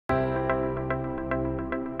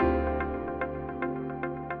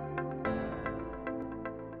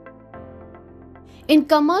In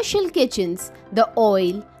commercial kitchens, the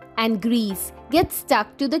oil and grease get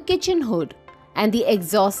stuck to the kitchen hood and the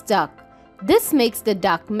exhaust duct. This makes the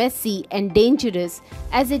duct messy and dangerous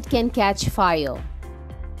as it can catch fire.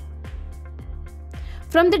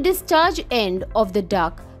 From the discharge end of the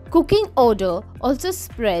duct, cooking odor also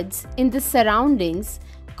spreads in the surroundings,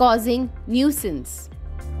 causing nuisance.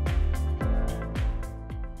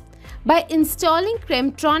 By installing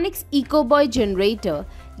Chemtronics EcoBoy generator,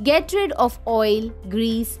 get rid of oil,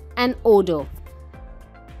 grease and odor.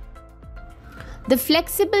 The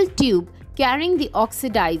flexible tube carrying the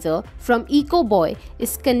oxidizer from EcoBoy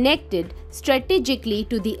is connected strategically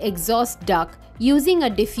to the exhaust duct using a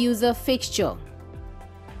diffuser fixture.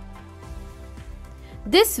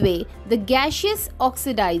 This way, the gaseous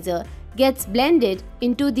oxidizer gets blended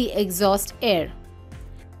into the exhaust air.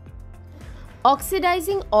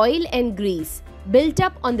 Oxidizing oil and grease built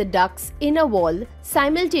up on the duct's inner wall,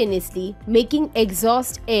 simultaneously making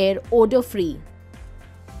exhaust air odor-free.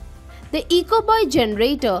 The EcoBoy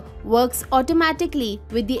generator works automatically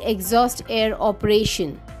with the exhaust air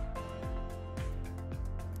operation.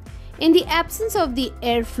 In the absence of the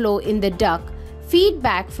airflow in the duct,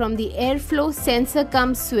 feedback from the airflow sensor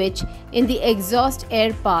cum switch in the exhaust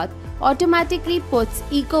air path automatically puts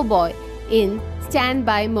EcoBoy in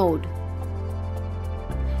standby mode.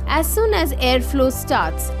 As soon as airflow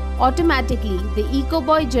starts, automatically the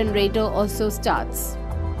EcoBoy generator also starts.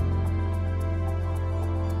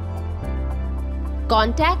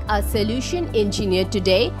 Contact our solution engineer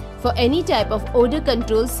today for any type of odor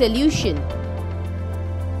control solution.